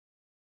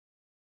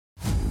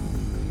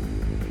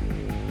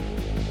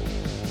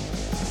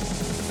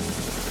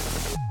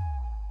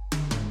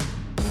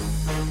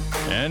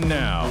And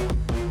now,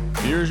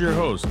 here's your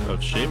host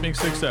of Shaping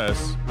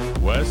Success,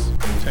 Wes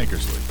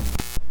Tankersley.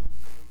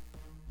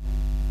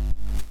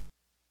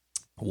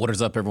 What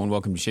is up, everyone?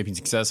 Welcome to Shaping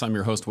Success. I'm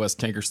your host, Wes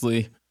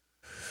Tankersley.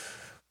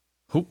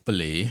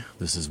 Hopefully,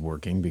 this is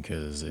working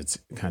because it's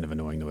kind of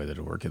annoying the way that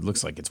it works. It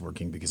looks like it's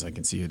working because I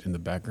can see it in the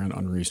background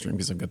on Restream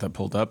because I've got that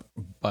pulled up.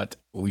 But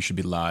we should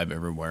be live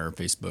everywhere,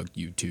 Facebook,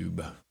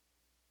 YouTube,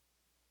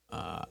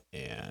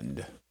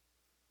 and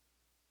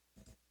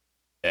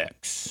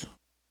X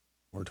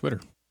or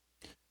Twitter.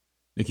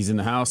 Nikki's in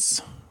the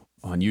house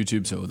on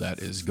YouTube, so that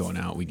is going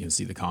out. We can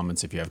see the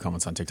comments. If you have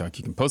comments on TikTok,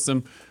 you can post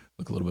them.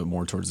 Look a little bit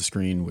more towards the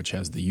screen, which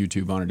has the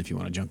YouTube on it. If you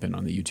want to jump in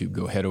on the YouTube,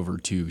 go head over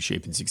to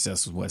Shaping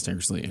Success with Wes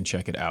Tankersley and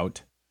check it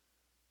out.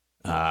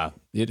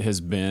 It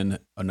has been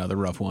another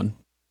rough one.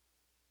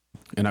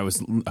 And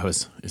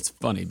it's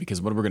funny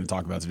because what we're going to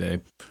talk about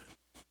today,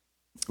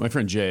 my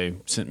friend Jay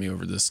sent me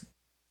over this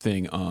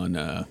thing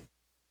on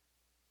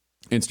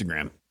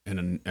Instagram.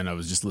 And I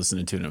was just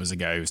listening to it, and it was a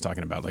guy who was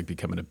talking about like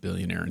becoming a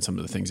billionaire and some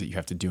of the things that you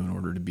have to do in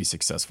order to be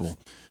successful.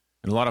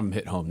 And a lot of them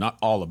hit home, not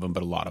all of them,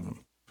 but a lot of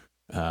them.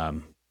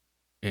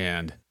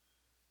 And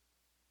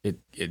it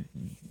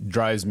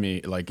drives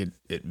me, like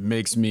it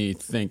makes me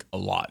think a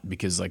lot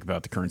because like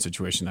about the current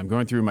situation I'm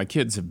going through. My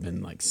kids have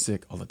been like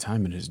sick all the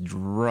time and it is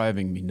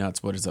driving me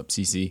nuts. What is up,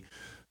 CC?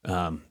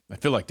 I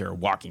feel like they're a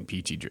walking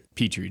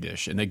petri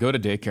dish, and they go to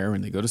daycare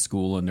and they go to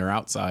school and they're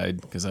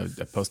outside because I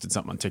posted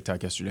something on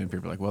TikTok yesterday and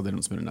people are like, well, they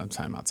don't spend enough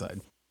time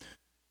outside.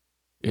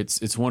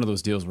 It's one of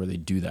those deals where they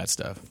do that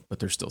stuff, but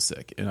they're still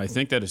sick. And I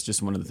think that is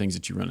just one of the things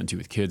that you run into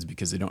with kids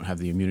because they don't have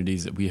the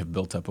immunities that we have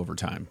built up over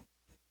time.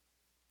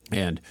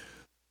 And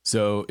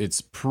so it's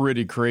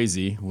pretty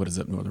crazy. What is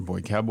up, Northern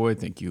Boy Cowboy?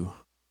 Thank you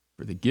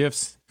for the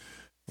gifts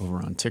over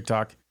on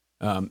TikTok.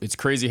 It's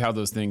crazy how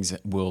those things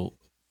will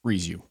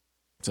freeze you.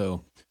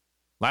 So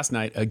last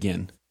night,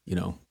 again,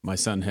 my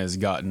son has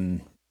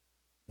gotten,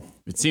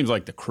 it seems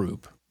like the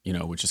croup,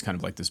 which is kind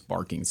of like this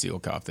barking seal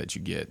cough that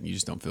you get. And you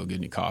just don't feel good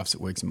and he coughs, it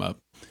wakes him up.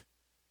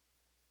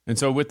 And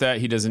so with that,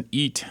 he doesn't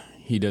eat.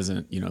 He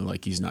doesn't,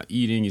 like he's not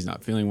eating, he's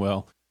not feeling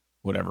well,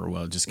 whatever.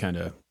 Well, it just kind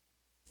of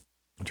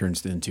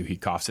turns into he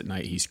coughs at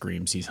night, he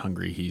screams, he's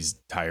hungry, he's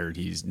tired,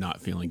 he's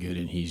not feeling good,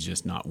 and he's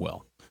just not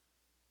well.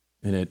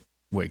 And it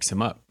wakes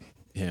him up.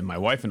 And my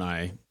wife and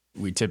I,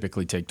 we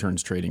typically take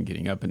turns trading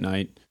getting up at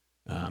night.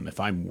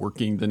 If I'm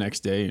working the next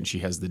day and she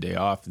has the day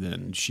off,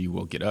 then she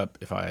will get up,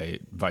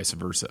 vice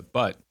versa.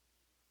 But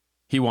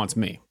he wants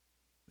me.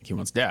 He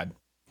wants dad.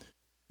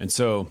 And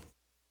so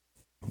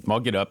I'll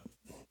get up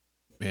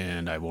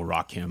and I will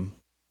rock him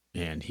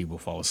and he will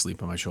fall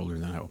asleep on my shoulder.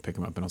 And then I will pick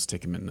him up and I'll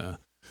stick him in the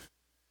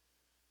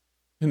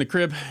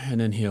crib,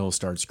 and then he'll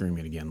start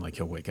screaming again. Like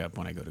he'll wake up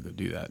when I go to go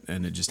do that.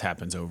 And it just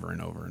happens over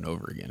and over and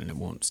over again, and it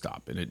won't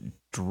stop. And it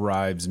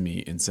drives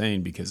me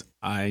insane because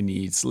I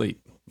need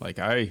sleep. Like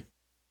I've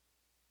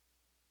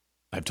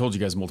told you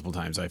guys multiple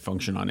times, I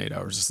function on 8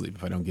 hours of sleep.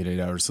 If I don't get 8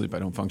 hours of sleep, I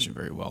don't function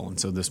very well. And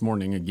so this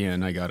morning,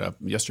 again, I got up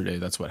yesterday.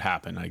 That's what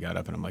happened. I got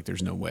up and I'm like,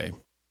 there's no way.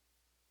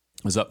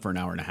 I was up for an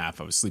hour and a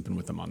half. I was sleeping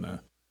with him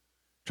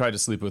tried to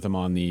sleep with him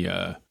on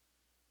the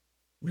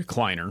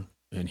recliner,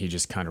 and he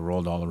just kind of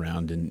rolled all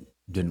around and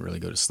didn't really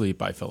go to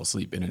sleep. I fell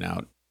asleep in and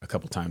out a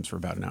couple times for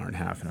about an hour and a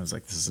half. And I was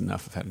like, this is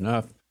enough. I've had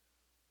enough.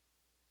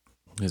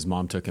 His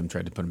mom took him,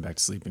 tried to put him back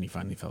to sleep, and he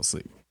finally fell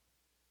asleep.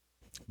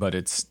 But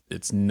it's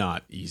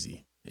not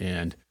easy.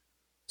 And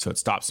so it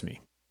stops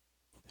me.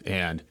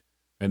 And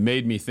it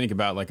made me think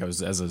about, like,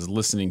 as I was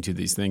listening to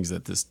these things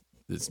that this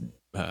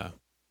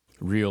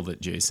reel that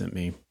Jay sent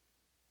me,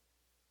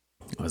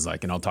 I was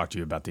like, and I'll talk to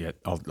you about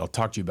I'll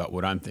talk to you about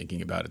what I'm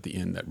thinking about at the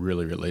end that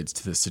really relates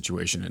to this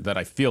situation and that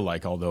I feel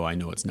like, although I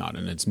know it's not,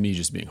 and it's me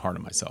just being hard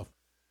on myself.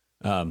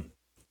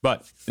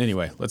 But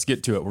anyway, let's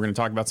get to it. We're going to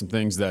talk about some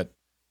things that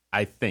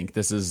I think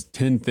this is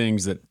 10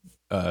 things that,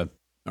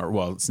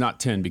 it's not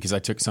 10 because I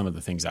took some of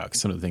the things out.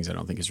 Some of the things I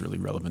don't think is really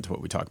relevant to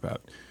what we talk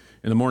about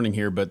in the morning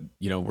here. But,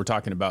 we're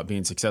talking about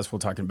being successful,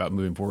 talking about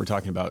moving forward,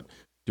 talking about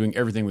doing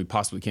everything we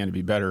possibly can to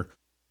be better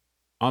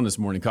on this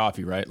morning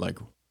coffee, right?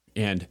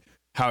 And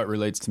how it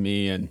relates to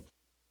me. And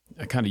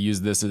I kind of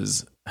use this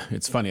as,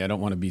 it's funny, I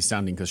don't want to be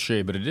sounding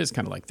cliche, but it is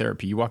kind of like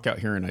therapy. You walk out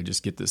here and I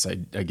just get this, I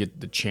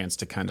get the chance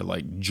to kind of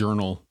like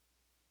journal,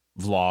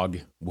 vlog,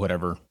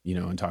 whatever,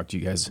 and talk to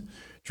you guys,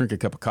 drink a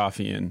cup of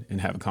coffee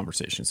and have a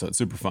conversation. So it's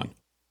super fun.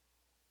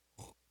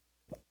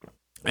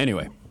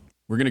 Anyway,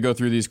 we're going to go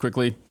through these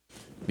quickly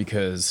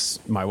because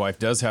my wife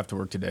does have to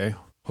work today.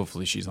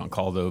 Hopefully she's on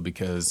call though,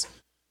 because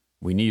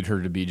we need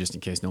her to be just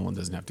in case no one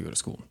doesn't have to go to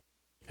school.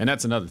 And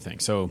that's another thing.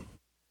 So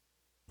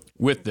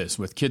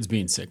with kids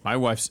being sick, my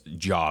wife's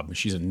job,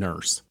 she's a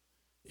nurse,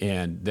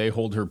 and they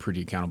hold her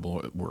pretty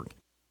accountable at work.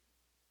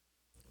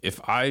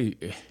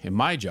 In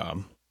my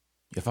job,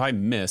 if I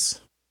miss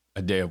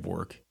a day of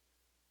work,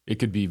 it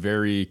could be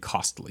very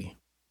costly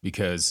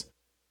because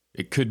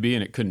it could be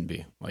and it couldn't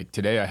be. Like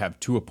today I have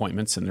 2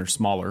 appointments and they're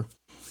smaller,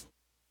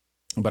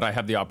 but I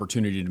have the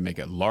opportunity to make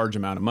a large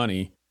amount of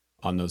money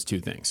on those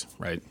 2 things,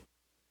 right?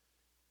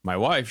 My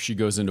wife, she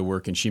goes into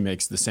work and she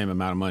makes the same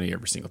amount of money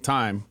every single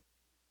time,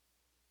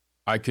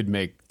 I could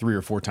make 3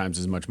 or 4 times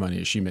as much money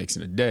as she makes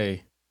in a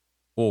day,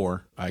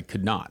 or I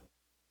could not.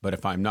 But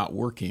if I'm not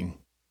working,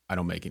 I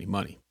don't make any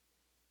money.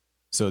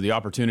 So the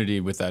opportunity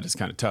with that is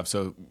kind of tough.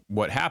 So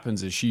what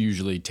happens is she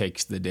usually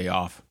takes the day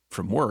off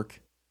from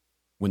work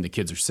when the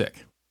kids are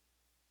sick.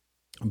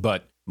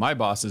 But my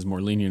boss is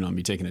more lenient on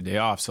me taking a day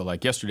off. So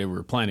like yesterday, we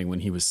were planning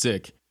when he was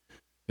sick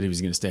that he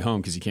was going to stay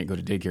home because he can't go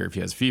to daycare if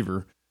he has a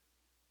fever.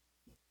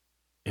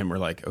 And we're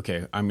like,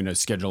 okay, I'm going to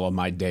schedule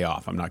my day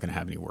off. I'm not going to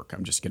have any work.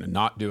 I'm just going to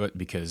not do it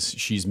because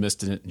she's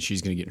missed it and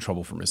she's going to get in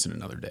trouble for missing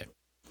another day.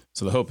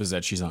 So the hope is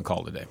that she's on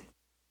call today.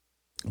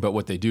 But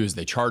what they do is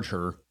they charge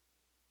her.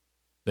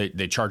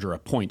 They charge her a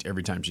point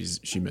every time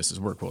she misses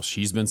work. Well,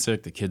 she's been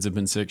sick. The kids have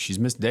been sick. She's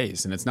missed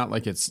days. And it's not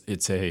like it's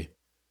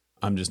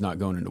I'm just not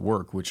going into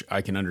work, which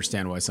I can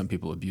understand why some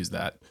people abuse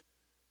that.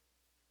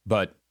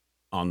 But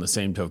on the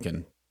same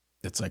token,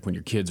 it's like when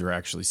your kids are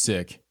actually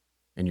sick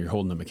and you're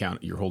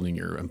holding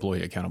your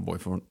employee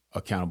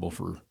accountable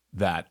for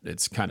that.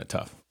 It's kind of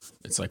tough.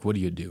 It's like, what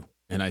do you do?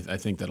 And I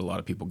think that a lot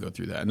of people go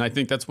through that. And I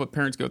think that's what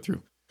parents go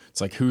through. It's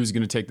like, who's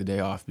going to take the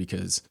day off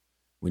because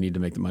we need to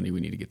make the money.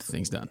 We need to get the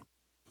things done.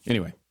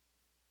 Anyway,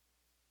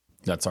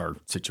 that's our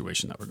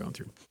situation that we're going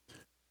through.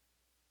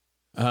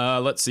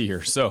 Let's see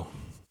here. So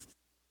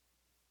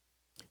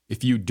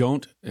if you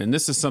don't, and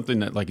this is something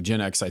that like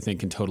Gen X, I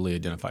think, can totally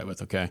identify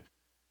with, okay?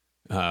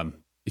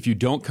 If you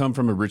don't come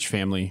from a rich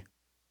family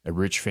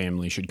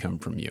should come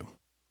from you.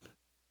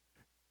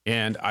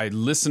 And I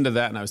listened to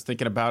that and I was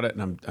thinking about it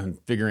and I'm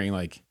figuring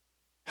like,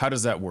 how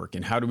does that work?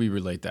 And how do we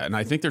relate that? And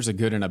I think there's a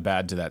good and a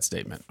bad to that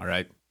statement, all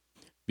right?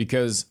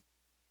 Because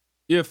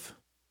if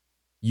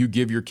you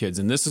give your kids,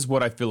 and this is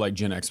what I feel like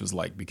Gen X was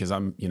like, because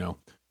I'm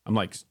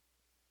like,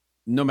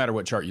 no matter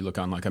what chart you look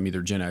on, like I'm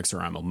either Gen X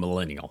or I'm a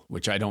millennial,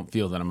 which I don't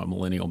feel that I'm a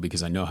millennial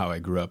because I know how I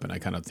grew up and I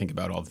kind of think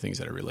about all the things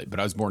that I relate. But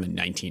I was born in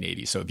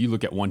 1980. So if you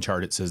look at one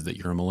chart, it says that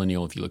you're a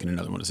millennial. If you look at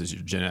another one, it says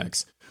you're Gen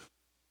X.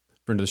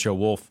 Friend of the show,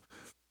 Wolf,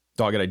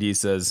 Dog at ID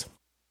says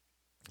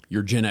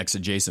you're Gen X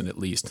adjacent at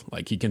least.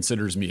 Like he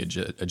considers me a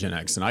Gen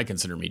X and I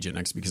consider me Gen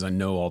X because I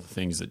know all the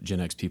things that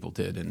Gen X people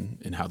did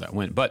and how that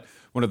went. But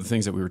one of the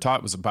things that we were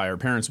taught was by our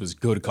parents was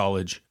go to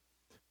college,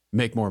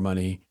 make more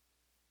money,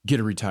 get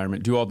a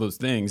retirement, do all those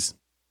things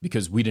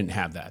because we didn't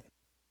have that.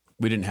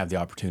 We didn't have the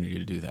opportunity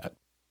to do that.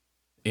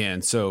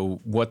 And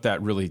so what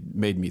that really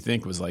made me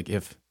think was like,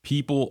 if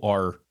people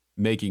are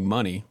making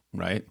money,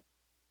 right?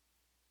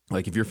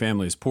 Like if your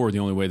family is poor, the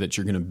only way that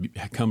you're going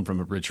to come from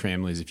a rich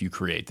family is if you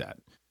create that.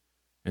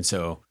 And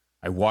so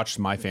I watched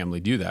my family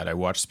do that. I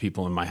watched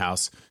people in my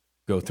house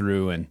go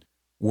through and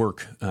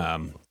work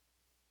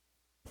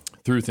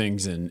through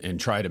things and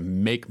try to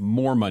make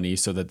more money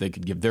so that they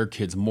could give their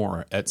kids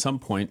more. At some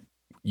point,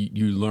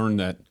 you learn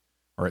that,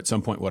 or at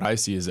some point, what I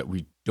see is that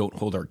we don't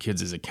hold our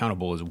kids as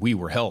accountable as we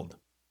were held,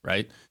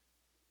 right?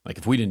 Like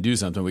if we didn't do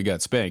something, we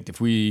got spanked.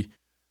 If we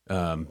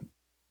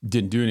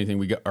didn't do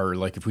anything, or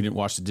like if we didn't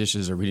wash the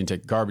dishes or we didn't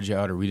take the garbage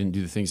out or we didn't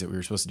do the things that we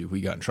were supposed to do,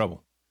 we got in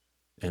trouble.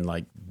 And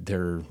like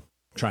they're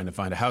trying to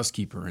find a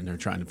housekeeper and they're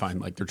trying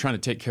to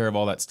take care of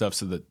all that stuff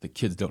so that the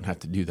kids don't have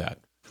to do that.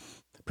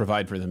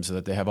 Provide for them so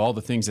that they have all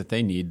the things that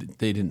they need that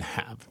they didn't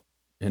have.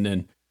 And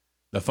then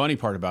the funny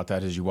part about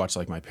that is you watch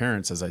like my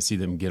parents, as I see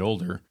them get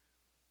older,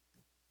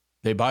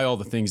 they buy all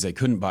the things they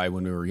couldn't buy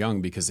when we were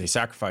young because they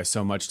sacrificed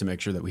so much to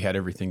make sure that we had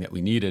everything that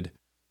we needed,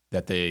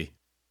 that they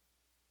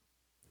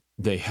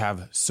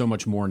have so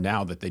much more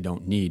now that they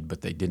don't need,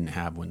 but they didn't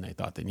have when they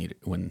thought they needed,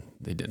 when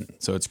they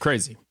didn't. So it's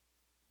crazy.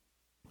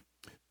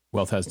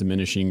 Wealth has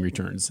diminishing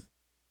returns.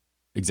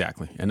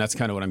 Exactly. And that's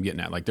kind of what I'm getting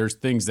at. Like there's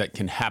things that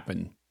can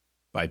happen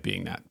by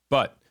being that,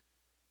 but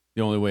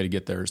the only way to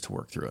get there is to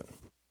work through it.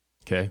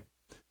 Okay.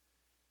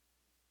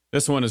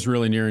 This one is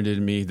really near and dear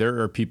to me. There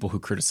are people who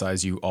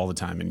criticize you all the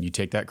time, and you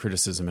take that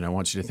criticism, and I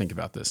want you to think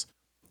about this.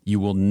 You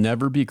will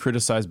never be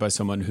criticized by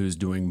someone who's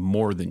doing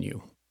more than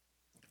you,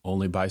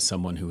 only by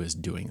someone who is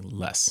doing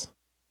less.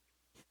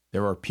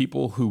 There are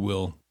people who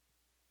will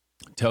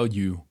tell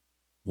you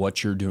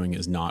what you're doing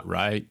is not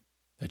right,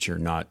 that you're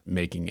not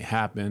making it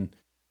happen,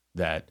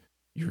 that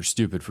you're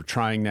stupid for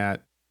trying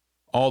that,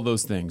 all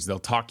those things. They'll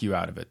talk you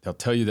out of it. They'll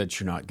tell you that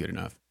you're not good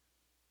enough.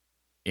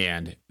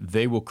 And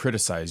they will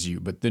criticize you.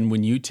 But then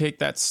when you take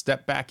that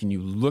step back and you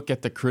look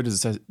at the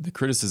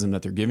criticism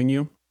that they're giving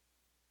you,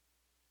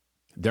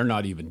 they're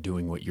not even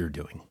doing what you're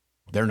doing.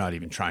 They're not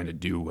even trying to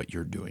do what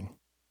you're doing.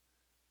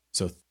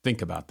 So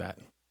think about that,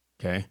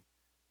 okay?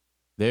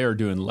 They are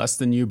doing less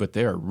than you, but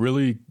they are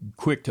really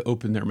quick to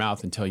open their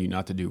mouth and tell you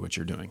not to do what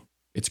you're doing.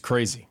 It's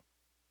crazy,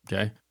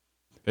 okay?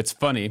 It's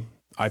funny.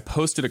 I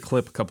posted a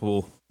clip a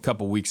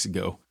couple weeks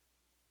ago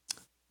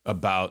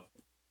about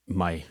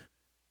my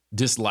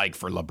dislike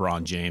for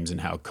LeBron James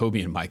and how Kobe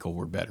and Michael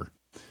were better.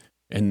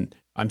 And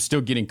I'm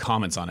still getting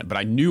comments on it, but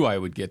I knew I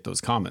would get those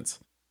comments.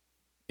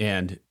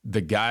 And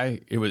the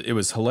guy, it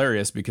was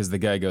hilarious because the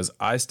guy goes,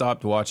 I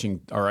stopped watching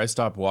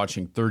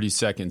 30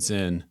 seconds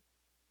in.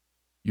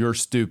 You're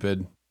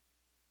stupid.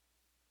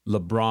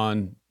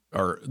 LeBron,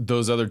 or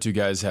those other two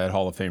guys had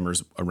Hall of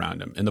Famers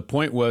around him. And the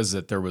point was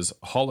that there was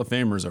Hall of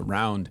Famers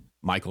around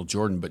Michael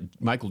Jordan, but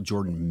Michael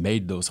Jordan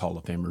made those Hall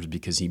of Famers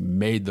because he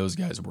made those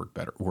guys work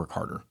better, work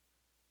harder.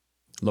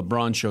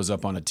 LeBron shows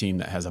up on a team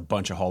that has a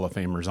bunch of Hall of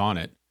Famers on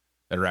it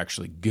that are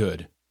actually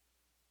good,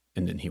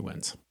 and then he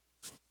wins.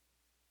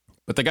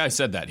 But the guy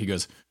said that. He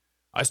goes,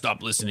 I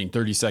stopped listening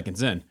 30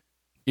 seconds in.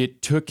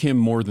 It took him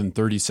more than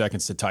 30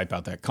 seconds to type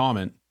out that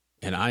comment,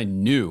 and I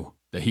knew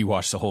that he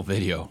watched the whole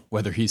video,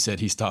 whether he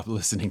said he stopped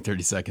listening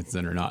 30 seconds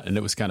in or not. And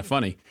it was kind of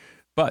funny.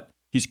 But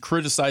he's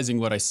criticizing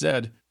what I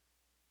said,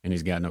 and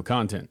he's got no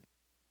content.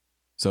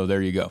 So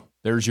there you go.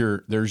 There's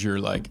your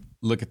like,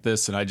 look at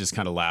this. And I just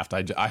kind of laughed.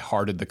 I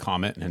hearted the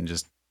comment and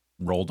just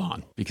rolled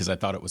on because I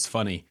thought it was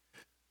funny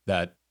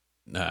that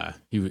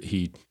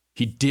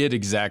he did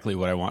exactly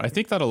what I want. I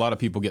think that a lot of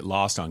people get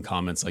lost on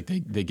comments. Like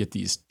they get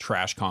these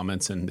trash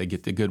comments and they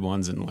get the good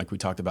ones. And like we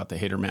talked about the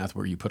hater math,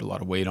 where you put a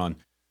lot of weight on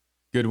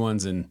good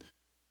ones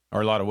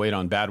or a lot of weight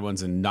on bad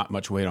ones and not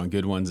much weight on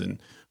good ones.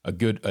 And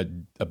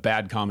a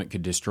bad comment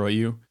could destroy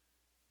you.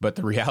 But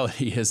the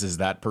reality is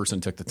that person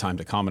took the time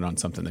to comment on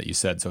something that you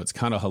said. So it's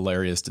kind of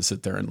hilarious to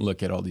sit there and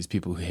look at all these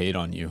people who hate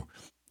on you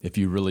if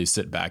you really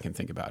sit back and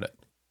think about it.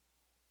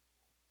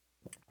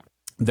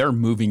 They're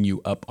moving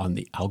you up on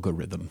the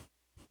algorithm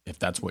if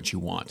that's what you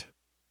want.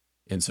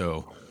 And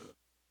so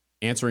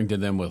answering to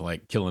them with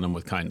like killing them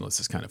with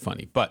kindness is kind of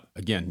funny. But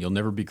again, you'll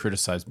never be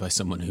criticized by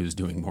someone who's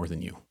doing more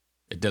than you.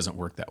 It doesn't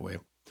work that way.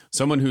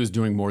 Someone who is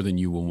doing more than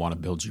you will want to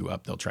build you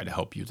up. They'll try to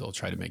help you. They'll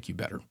try to make you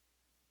better.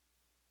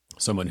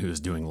 Someone who is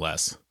doing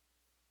less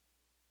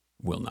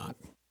will not.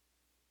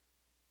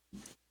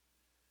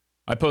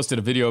 I posted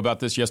a video about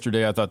this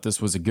yesterday. I thought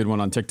this was a good one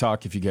on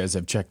TikTok. If you guys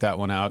have checked that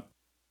one out,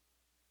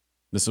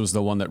 this was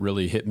the one that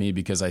really hit me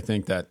because I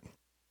think that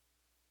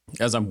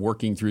as I'm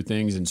working through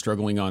things and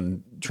struggling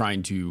on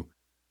trying to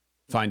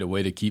find a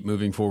way to keep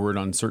moving forward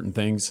on certain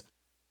things,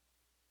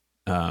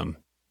 I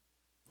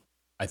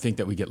think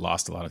that we get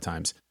lost a lot of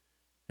times.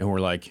 And we're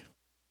like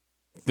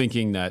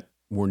thinking that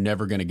we're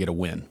never going to get a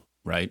win,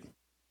 right?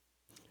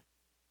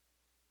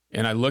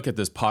 And I look at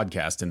this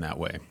podcast in that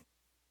way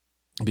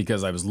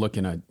because I was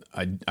looking at,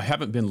 I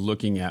haven't been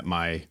looking at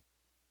my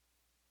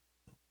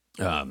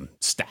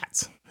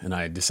stats. And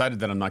I decided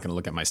that I'm not going to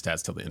look at my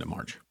stats till the end of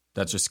March.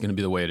 That's just going to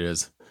be the way it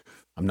is.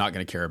 I'm not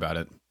going to care about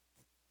it.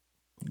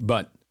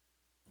 But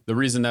the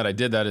reason that I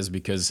did that is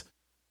because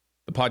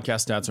the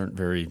podcast stats aren't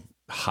very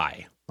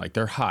high. Like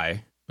they're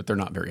high, but they're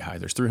not very high.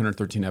 There's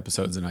 313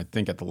 episodes. And I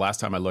think at the last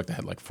time I looked, I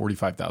had like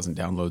 45,000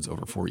 downloads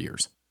over 4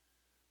 years.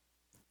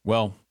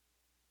 Well,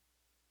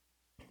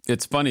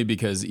 it's funny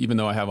because even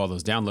though I have all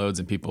those downloads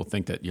and people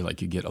think that you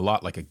get a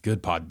lot, like a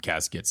good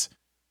podcast gets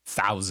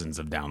thousands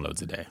of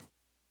downloads a day.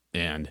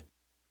 And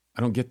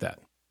I don't get that.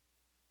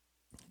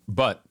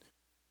 But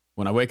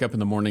when I wake up in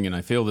the morning and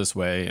I feel this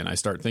way and I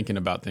start thinking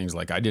about things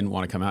like I didn't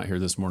want to come out here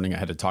this morning, I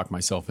had to talk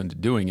myself into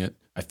doing it.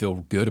 I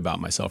feel good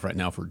about myself right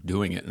now for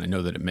doing it. And I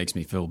know that it makes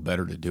me feel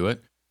better to do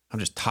it. I'm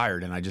just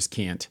tired and I just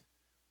can't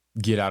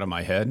get out of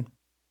my head.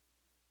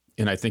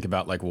 And I think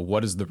about like, well,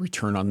 what is the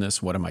return on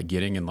this? What am I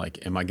getting? And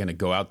like, am I going to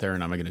go out there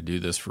and am I going to do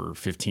this for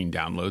 15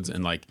 downloads?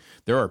 And like,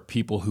 there are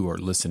people who are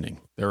listening.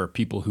 There are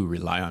people who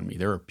rely on me.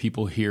 There are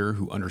people here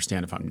who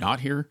understand if I'm not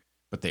here,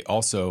 but they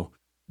also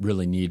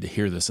really need to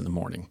hear this in the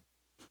morning.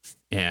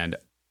 And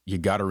you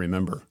got to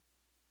remember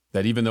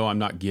that even though I'm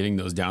not getting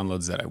those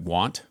downloads that I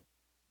want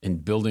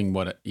and building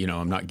what,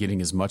 I'm not getting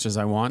as much as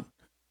I want,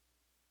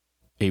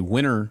 a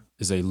winner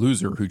is a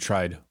loser who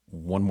tried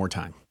one more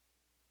time.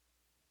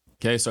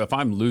 Okay, so if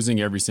I'm losing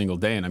every single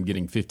day and I'm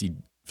getting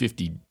 15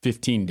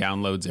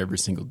 downloads every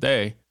single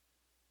day,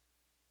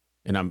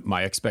 and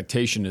my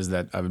expectation is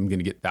that I'm going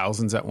to get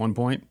thousands at one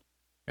point,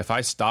 if I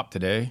stop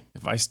today,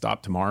 if I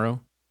stop tomorrow,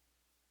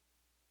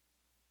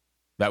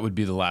 that would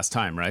be the last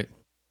time, right?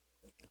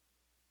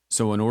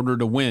 So in order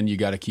to win, you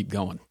got to keep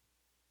going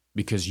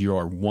because you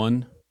are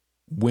one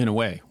win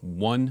away,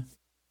 one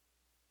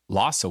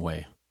loss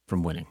away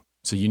from winning.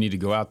 So you need to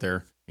go out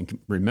there and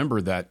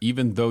remember that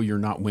even though you're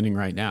not winning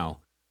right now,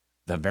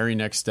 the very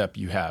next step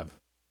you have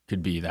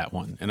could be that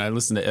one. And I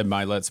listened to Ed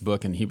Milet's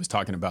book and he was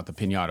talking about the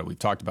piñata. We've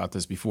talked about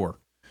this before.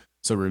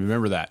 So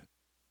remember that.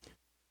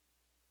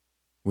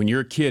 When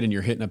you're a kid and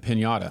you're hitting a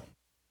piñata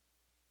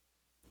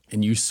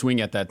and you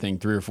swing at that thing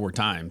 3 or 4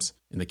 times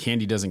and the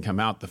candy doesn't come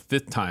out, the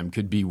 5th time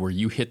could be where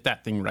you hit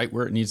that thing right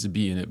where it needs to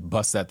be and it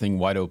busts that thing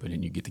wide open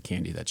and you get the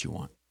candy that you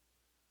want.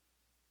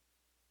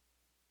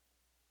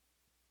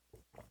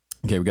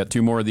 Okay, we got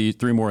 3 more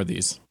of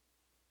these.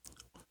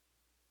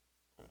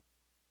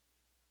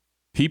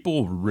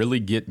 People really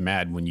get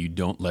mad when you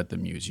don't let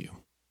them use you.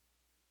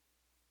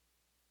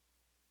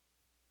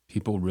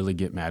 People really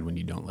get mad when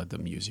you don't let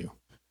them use you.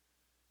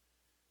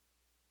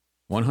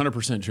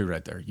 100% true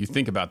right there. You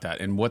think about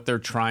that and what they're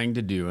trying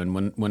to do.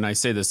 And when I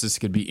say this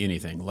could be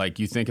anything. Like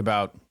you think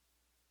about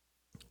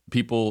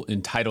people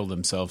entitle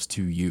themselves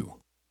to you.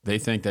 They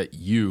think that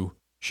you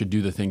should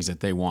do the things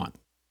that they want.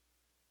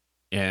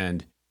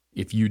 And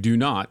if you do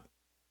not,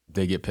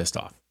 they get pissed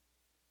off.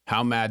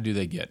 How mad do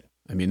they get?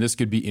 I mean, this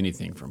could be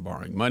anything from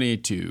borrowing money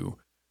to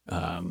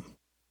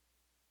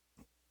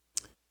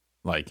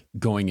like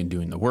going and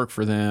doing the work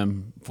for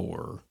them,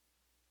 for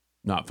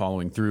not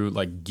following through,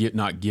 like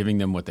not giving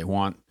them what they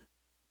want,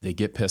 they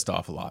get pissed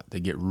off a lot. They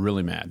get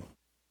really mad.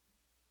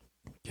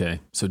 Okay.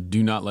 So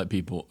do not let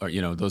people, or,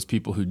 those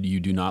people who you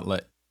do not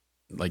let,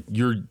 like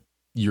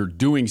you're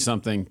doing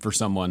something for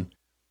someone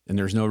and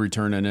there's no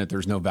return in it.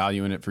 There's no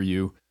value in it for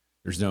you.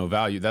 There's no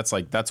value.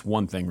 That's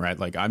one thing, right?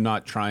 Like I'm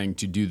not trying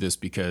to do this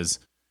because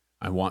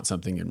I want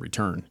something in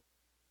return,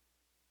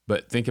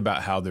 but think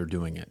about how they're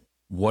doing it.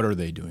 What are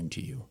they doing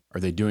to you?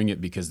 Are they doing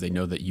it because they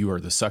know that you are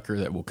the sucker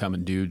that will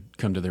come to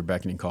their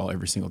beckoning call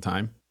every single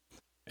time?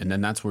 And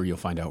then that's where you'll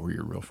find out where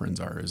your real friends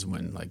are, is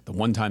when like the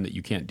one time that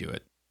you can't do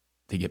it,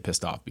 they get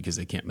pissed off because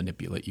they can't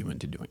manipulate you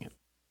into doing it.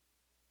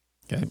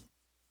 Okay.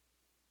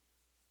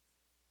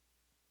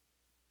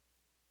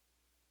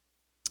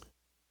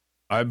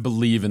 I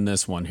believe in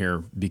this one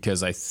here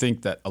because I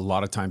think that a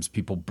lot of times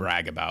people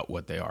brag about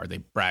what they are. They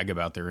brag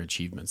about their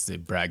achievements. They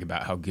brag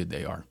about how good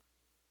they are.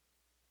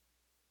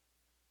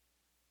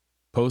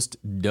 Post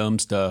dumb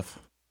stuff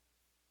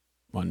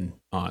on,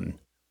 and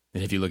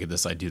if you look at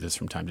this, I do this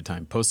from time to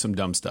time. Post some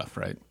dumb stuff,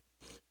 right,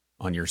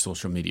 on your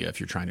social media if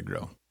you're trying to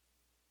grow.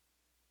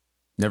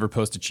 Never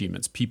post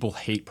achievements. People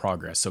hate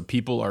progress. So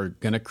people are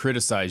going to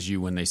criticize you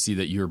when they see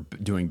that you're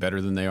doing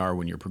better than they are,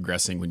 when you're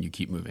progressing, when you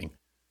keep moving.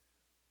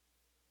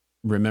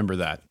 Remember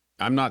that.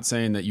 I'm not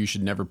saying that you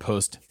should never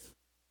post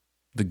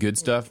the good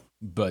stuff,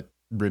 but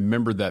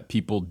remember that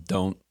people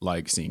don't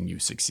like seeing you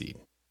succeed.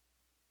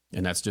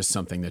 And that's just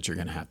something that you're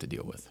going to have to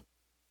deal with.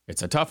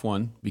 It's a tough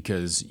one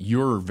because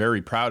you're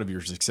very proud of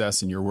your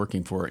success and you're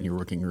working for it and you're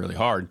working really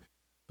hard,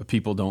 but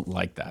people don't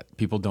like that.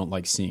 People don't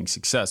like seeing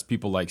success.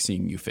 People like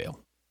seeing you fail.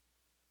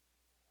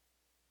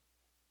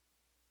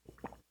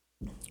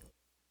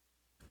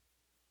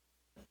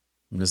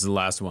 And this is the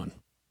last one.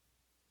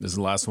 This is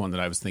the last one that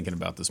I was thinking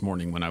about this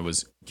morning when I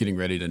was getting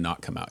ready to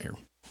not come out here.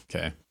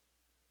 Okay.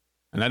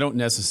 And I don't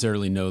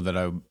necessarily know that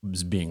I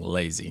was being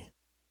lazy,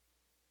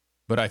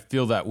 but I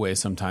feel that way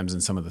sometimes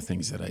in some of the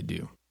things that I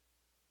do.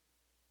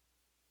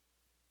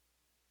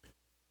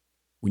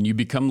 When you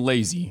become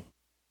lazy,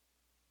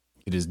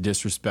 it is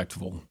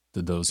disrespectful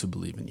to those who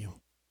believe in you.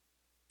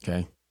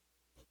 Okay.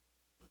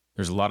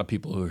 There's a lot of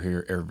people who are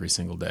here every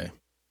single day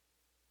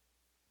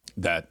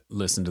that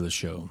listen to the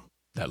show,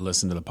 that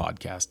listen to the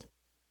podcast,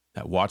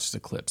 that watch the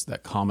clips,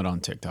 that comment on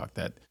TikTok,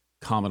 that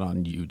comment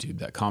on YouTube,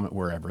 that comment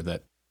wherever,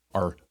 that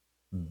are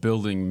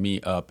building me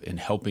up and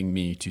helping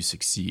me to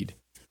succeed.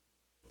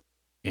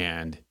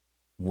 And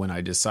when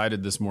I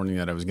decided this morning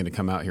that I was going to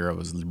come out here, I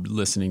was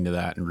listening to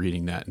that and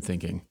reading that and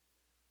thinking,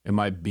 am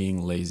I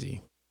being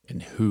lazy?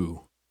 And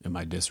who am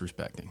I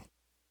disrespecting?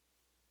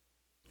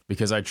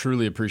 Because I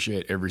truly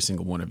appreciate every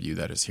single one of you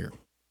that is here.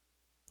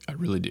 I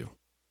really do.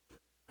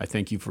 I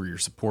thank you for your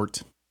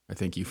support. I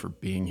thank you for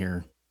being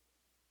here.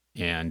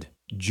 And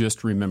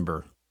just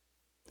remember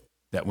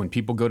that when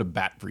people go to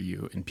bat for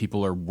you and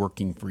people are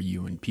working for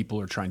you and people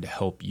are trying to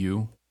help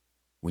you,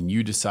 when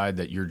you decide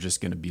that you're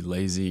just going to be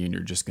lazy and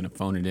you're just going to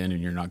phone it in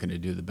and you're not going to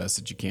do the best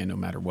that you can no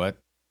matter what,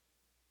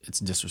 it's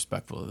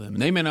disrespectful to them.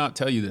 And they may not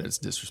tell you that it's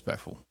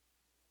disrespectful,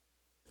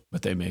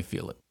 but they may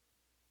feel it.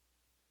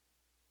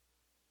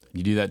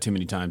 You do that too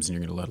many times and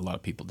you're going to let a lot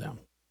of people down.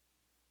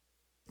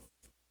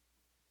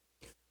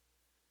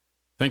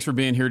 Thanks for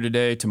being here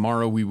today.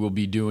 Tomorrow we will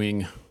be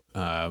doing...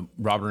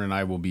 Robert and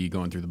I will be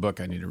going through the book.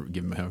 I need to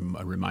give him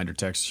a reminder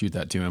text, shoot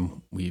that to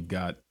him. We've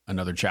got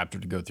another chapter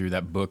to go through.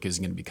 That book is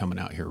going to be coming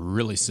out here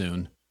really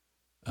soon.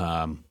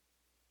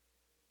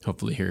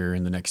 Hopefully here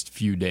in the next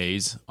few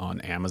days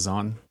on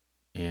Amazon.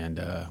 And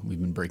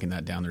we've been breaking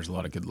that down. There's a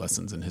lot of good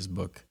lessons in his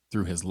book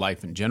through his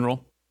life in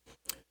general.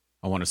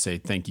 I want to say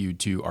thank you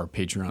to our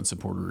Patreon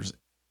supporters,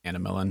 Anna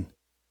Mellon,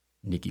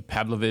 Nikki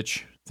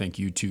Pavlovich. Thank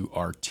you to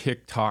our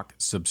TikTok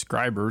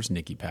subscribers,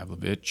 Nikki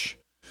Pavlovich,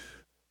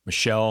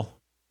 Michelle,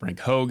 Frank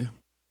Hogue.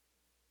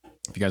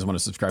 If you guys want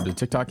to subscribe to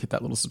TikTok, hit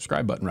that little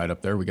subscribe button right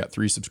up there. We got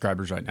 3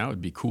 subscribers right now.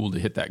 It'd be cool to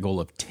hit that goal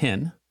of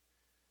 10.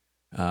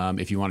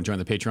 If you want to join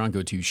the Patreon,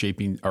 go to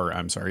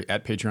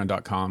at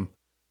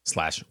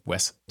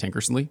patreon.com/Wes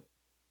Tankersley.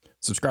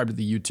 Subscribe to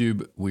the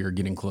YouTube. We are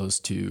getting close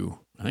to,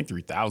 I think,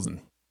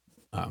 3,000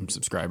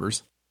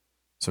 subscribers.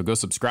 So go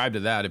subscribe to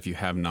that if you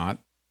have not.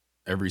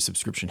 Every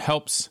subscription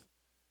helps.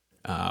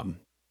 And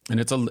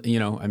it's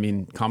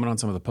comment on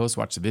some of the posts,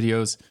 watch the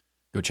videos.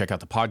 Go check out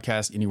the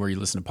podcast anywhere you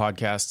listen to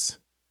podcasts.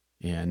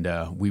 And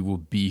we will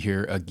be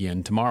here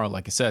again tomorrow.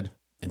 Like I said,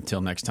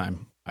 until next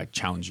time, I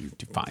challenge you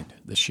to find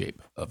the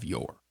shape of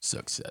your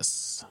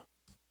success.